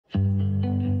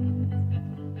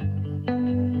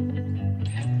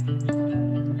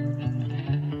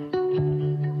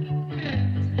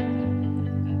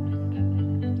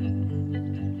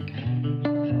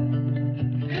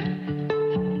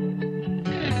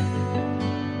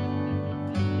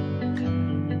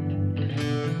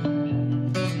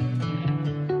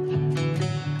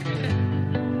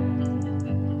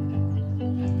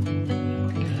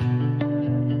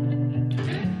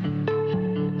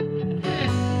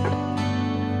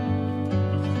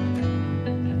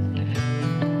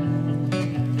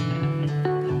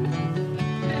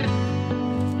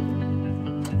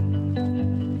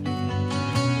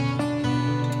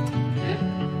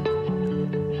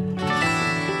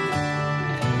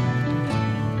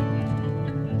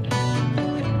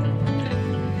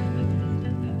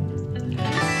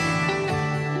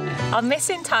Our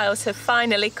missing tiles have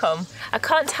finally come. I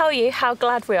can't tell you how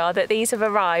glad we are that these have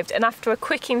arrived, and after a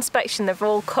quick inspection they've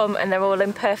all come and they're all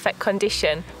in perfect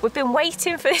condition. We've been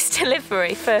waiting for this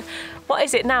delivery for, what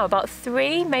is it now, about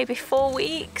 3, maybe 4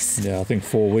 weeks? Yeah, I think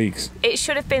 4 weeks. It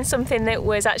should have been something that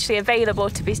was actually available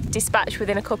to be dispatched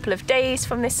within a couple of days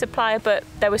from this supplier, but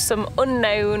there was some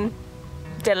unknown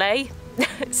delay.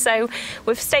 So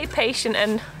we've stayed patient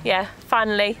and yeah,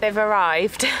 finally they've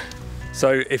arrived.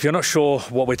 So if you're not sure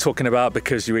what we're talking about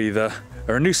because you either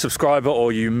are a new subscriber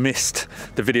or you missed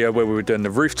the video where we were doing the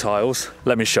roof tiles,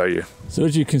 let me show you. So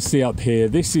as you can see up here,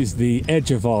 this is the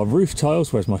edge of our roof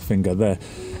tiles. Where's my finger? There.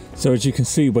 So as you can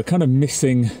see, we're kind of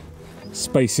missing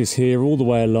spaces here all the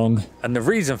way along. And the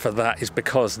reason for that is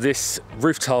because this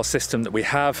roof tile system that we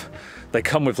have, they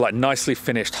come with like nicely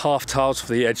finished half tiles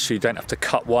for the edge, so you don't have to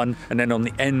cut one. And then on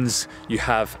the ends, you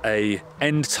have a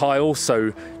end tile,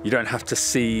 so you don't have to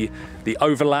see the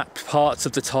overlap parts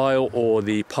of the tile or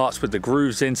the parts with the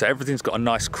grooves in. So everything's got a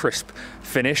nice crisp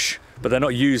finish, but they're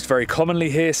not used very commonly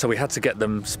here, so we had to get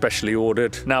them specially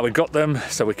ordered. Now we got them,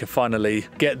 so we can finally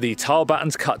get the tile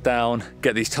battens cut down,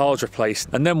 get these tiles replaced,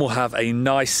 and then we'll have a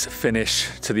nice finish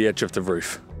to the edge of the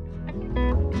roof.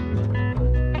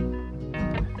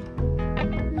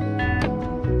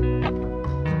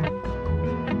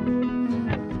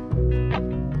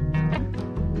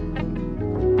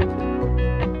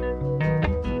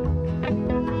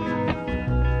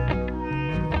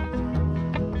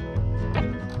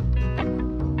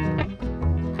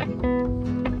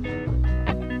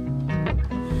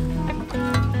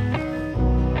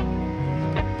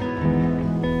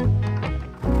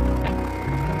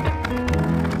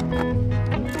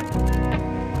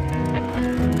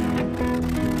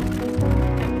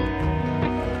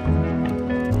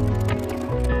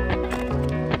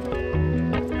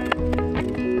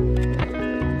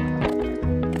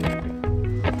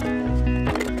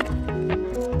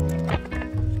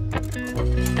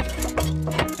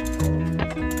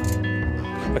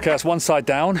 Okay, that's one side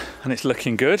down and it's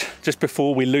looking good. Just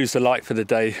before we lose the light for the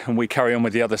day and we carry on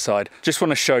with the other side, just want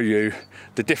to show you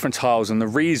the different tiles and the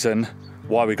reason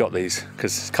why we got these,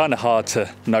 because it's kind of hard to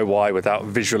know why without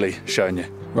visually showing you.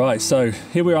 Right, so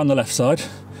here we are on the left side. So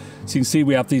you can see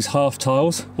we have these half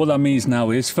tiles. What that means now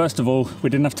is, first of all,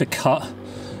 we didn't have to cut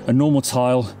a normal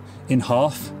tile in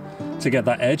half to get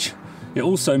that edge. It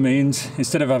also means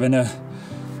instead of having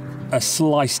a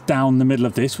slice down the middle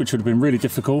of this, which would have been really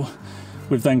difficult,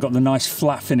 we've then got the nice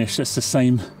flat finish that's the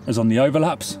same as on the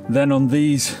overlaps. Then on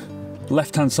these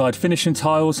left-hand side finishing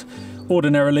tiles,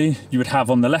 ordinarily you would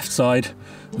have on the left side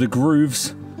the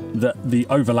grooves that the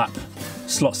overlap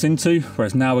slots into,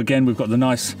 whereas now again we've got the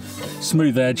nice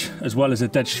smooth edge as well as a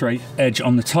dead straight edge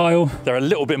on the tile. They're a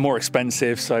little bit more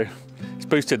expensive, so it's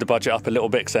boosted the budget up a little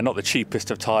bit because they're not the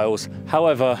cheapest of tiles.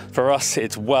 However, for us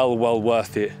it's well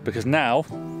worth it, because now,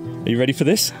 are you ready for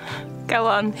this? Go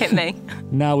on, hit me.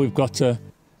 Now we've got a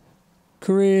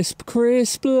crisp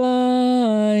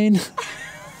line.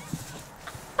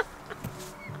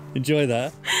 Enjoy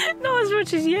that. Not as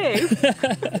much as you.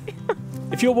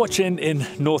 If you're watching in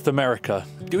North America,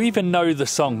 do you even know the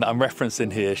song that I'm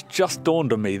referencing here? It's just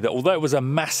dawned on me that although it was a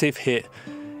massive hit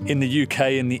in the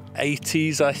UK in the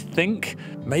 80s, I think,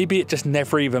 maybe it just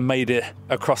never even made it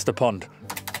across the pond.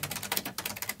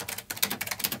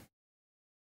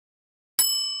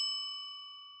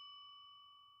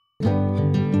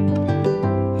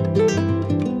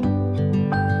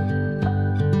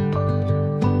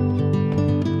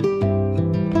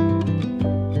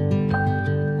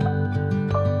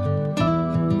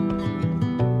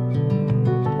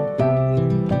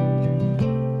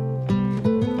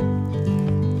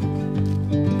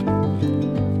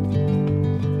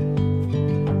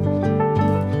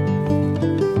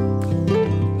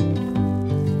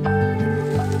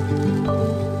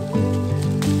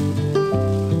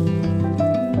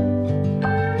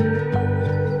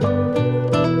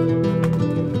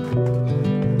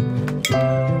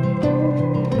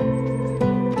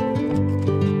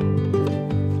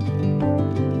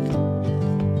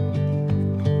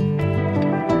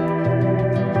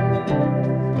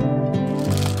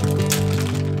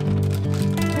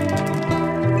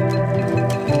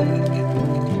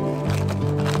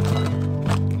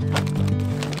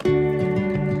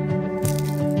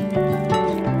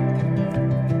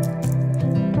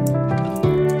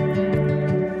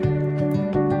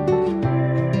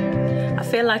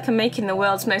 feel like I'm making the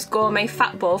world's most gourmet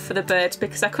fat ball for the birds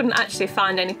because I couldn't actually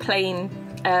find any plain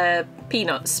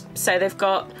peanuts. So they've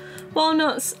got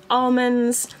walnuts,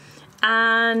 almonds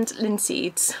and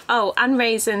linseeds. Oh, and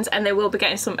raisins, and they will be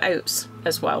getting some oats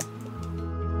as well.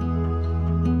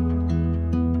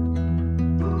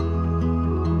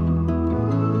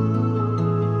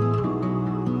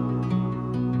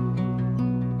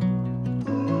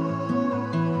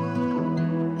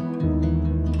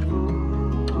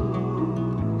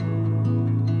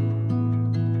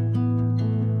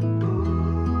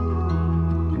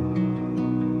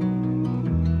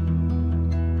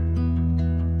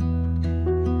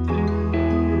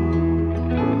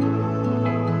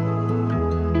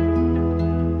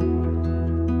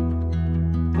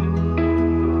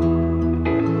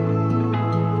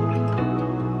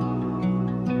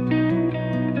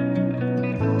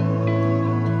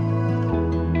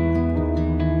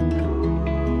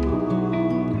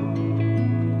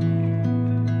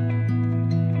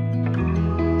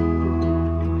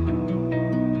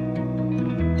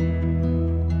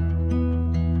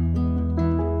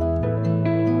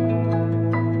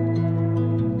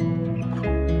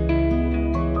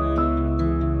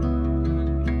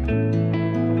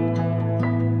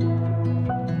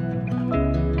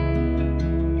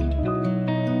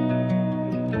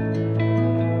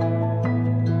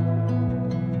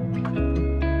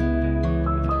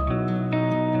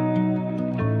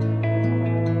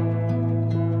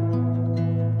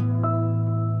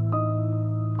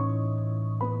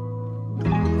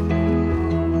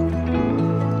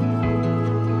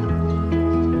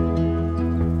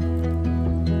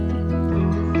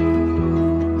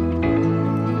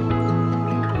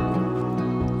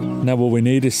 now all we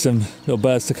need is some little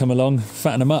birds to come along,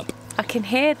 fatten them up. I can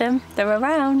hear them. They're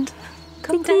around.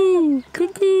 Come Cuckoo, down.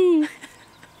 cuckoo.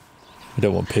 We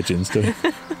don't want pigeons, do we?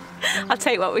 I'll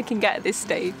take what we can get at this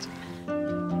stage.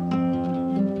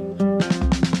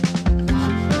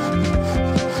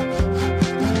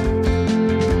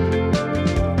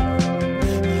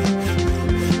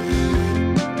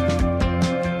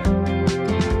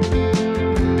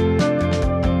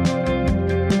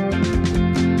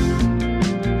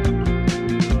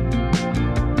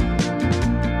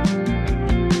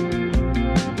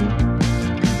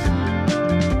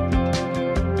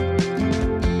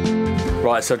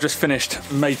 Right, so I've just finished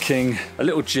making a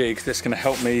little jig that's going to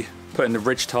help me putting the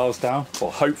ridge tiles down, or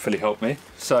hopefully help me.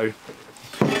 So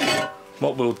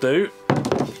what we'll do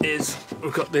is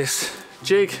we've got this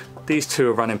jig. These two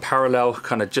are running parallel,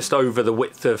 kind of just over the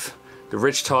width of the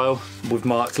ridge tile. We've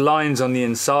marked lines on the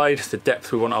inside, the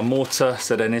depth we want our mortar,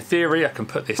 so then in theory I can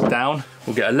put this down.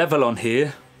 We'll get a level on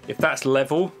here. If that's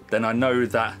level, then I know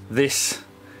that this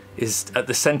is at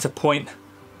the center point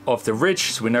of the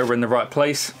ridge, so we know we're in the right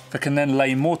place. I can then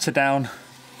lay mortar down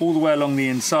all the way along the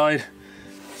inside,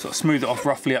 sort of smooth it off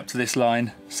roughly up to this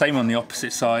line, same on the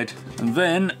opposite side, and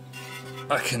then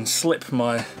I can slip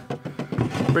my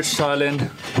ridge tile in,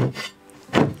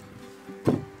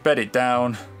 bed it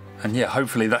down, and yeah,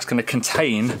 hopefully that's going to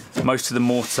contain most of the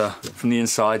mortar from the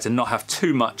insides and not have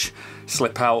too much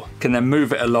slip out. Can then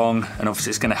move it along, and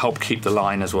obviously it's going to help keep the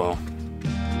line as well.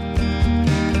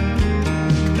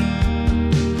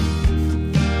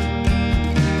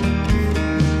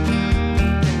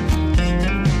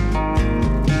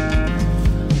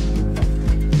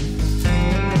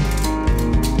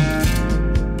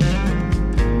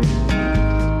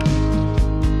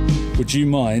 Would you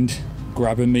mind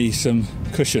grabbing me some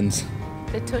cushions?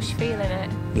 The tush feeling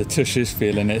it. The tush is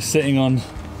feeling it. Sitting on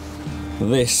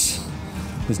this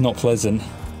is not pleasant.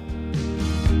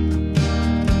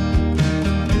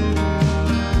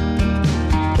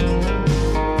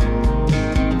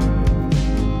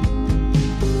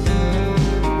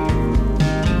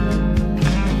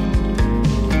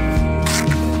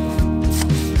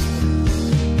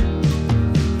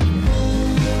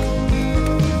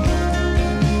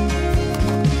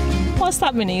 What's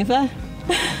that manoeuvre?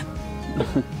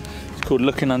 It's called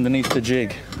looking underneath the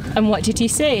jig. And what did you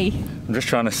see? I'm just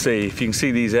trying to see if you can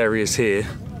see these areas here.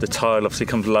 The tile obviously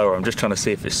comes lower. I'm just trying to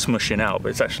see if it's smushing out, but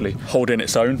it's actually holding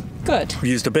its own. Good. We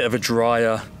used a bit of a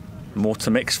drier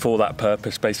mortar mix for that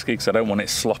purpose, basically, because I don't want it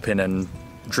slopping and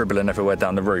dribbling everywhere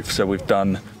down the roof. So we've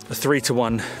done a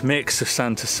 3-to-1 mix of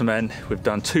sand to cement. We've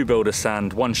done 2 builder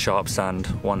sand, 1 sharp sand,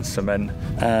 1 cement.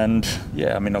 And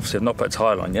yeah, I mean, obviously I've not put a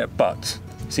tile on yet, but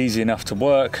it's easy enough to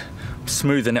work. I'm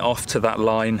smoothing it off to that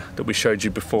line that we showed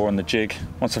you before on the jig.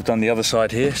 Once I've done the other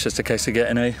side here, it's just a case of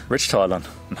getting a ridge tile on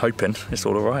and hoping it's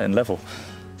all right and level.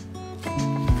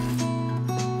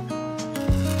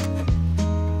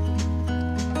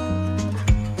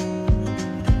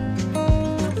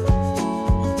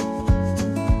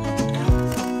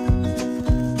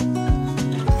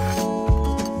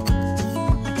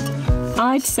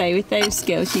 I'd say with those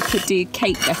skills you could do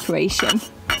cake decoration.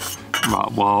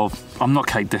 Right, well, I'm not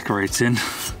cake decorating.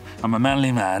 I'm a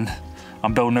manly man.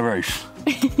 I'm building a roof.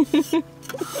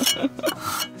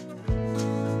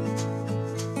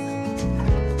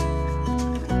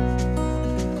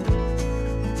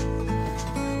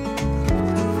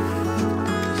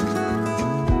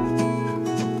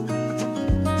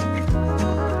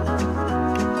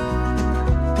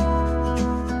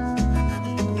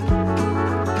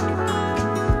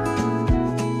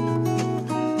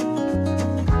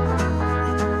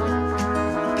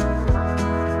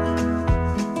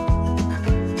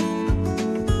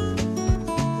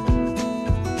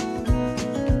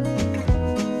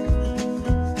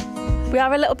 We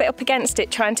are a little bit up against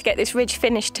it trying to get this ridge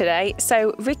finished today,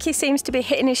 so Ricky seems to be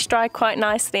hitting his stride quite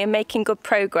nicely and making good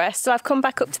progress. So I've come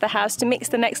back up to the house to mix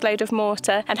the next load of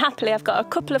mortar, and happily I've got a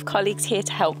couple of colleagues here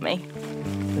to help me.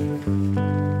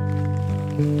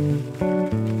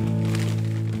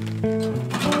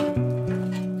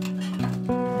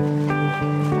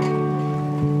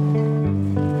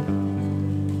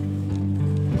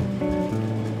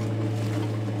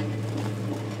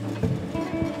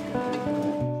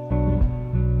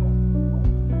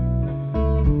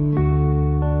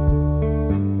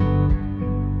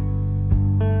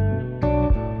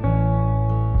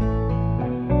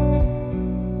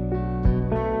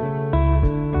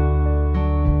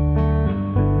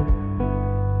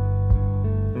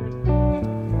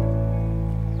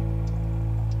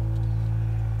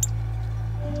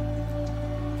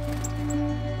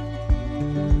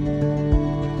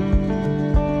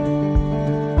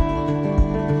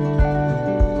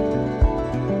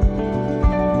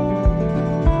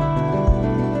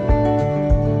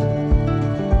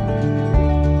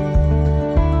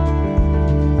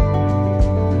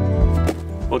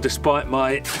 despite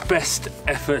my best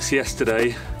efforts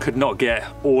yesterday, could not get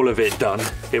all of it done.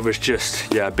 It was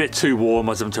just, yeah, a bit too warm.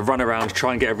 I was having to run around,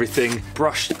 try and get everything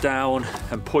brushed down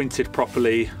and pointed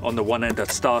properly on the one end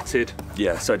I'd started.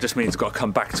 Yeah, so it just means I've got to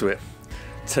come back to it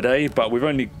today, but we've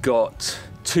only got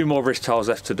 2 more ridge tiles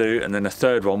left to do, and then a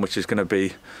third one, which is going to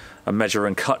be a measure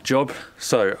and cut job.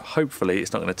 So hopefully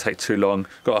it's not going to take too long.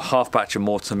 Got a half batch of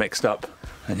mortar mixed up,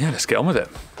 and yeah, let's get on with it.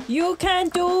 You can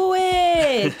do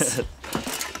it!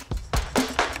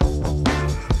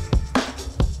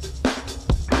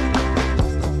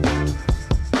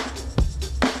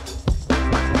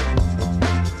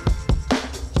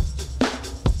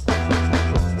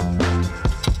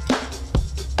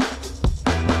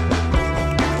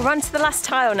 We're on to the last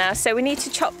tile now, so we need to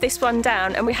chop this one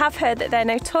down, and we have heard that they're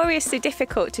notoriously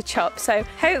difficult to chop, so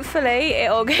hopefully it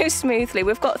all goes smoothly.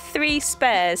 We've got 3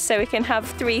 spares, so we can have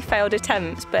 3 failed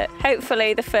attempts, but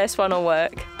hopefully the first one will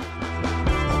work.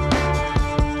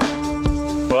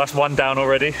 Well, that's one down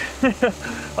already.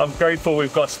 I'm grateful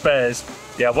we've got spares.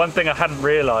 Yeah, one thing I hadn't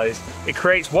realised, it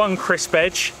creates one crisp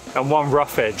edge and one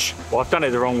rough edge. Well, I've done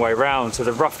it the wrong way round, so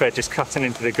the rough edge is cutting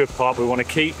into the good part we want to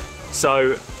keep.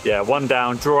 So yeah, one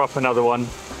down, draw up another one.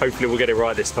 Hopefully we'll get it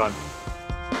right this time.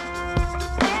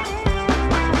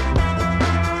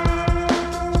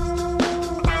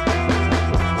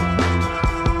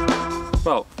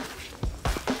 Well,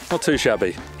 not too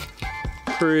shabby.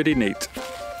 Pretty neat.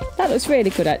 That looks really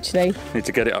good, actually. Need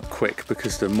to get it up quick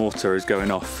because the mortar is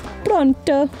going off.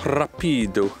 Pronto.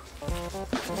 Rapido.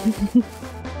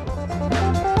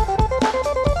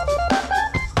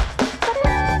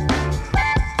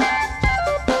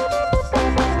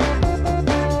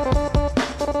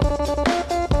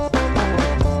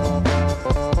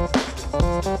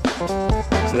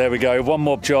 So there we go, one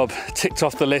more job ticked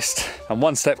off the list and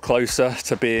one step closer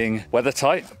to being weather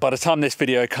tight. By the time this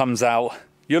video comes out,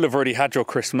 you'll have already had your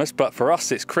Christmas, but for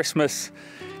us it's Christmas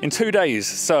in 2 days.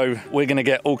 So we're gonna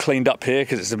get all cleaned up here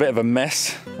because it's a bit of a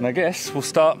mess. And I guess we'll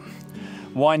start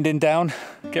winding down,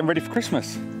 getting ready for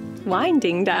Christmas.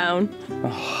 Winding down. Oh,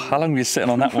 how long were you sitting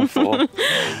on that one for?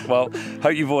 Well,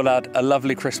 hope you've all had a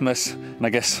lovely Christmas, and I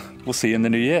guess we'll see you in the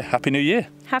new year. Happy New Year.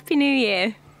 Happy New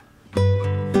Year.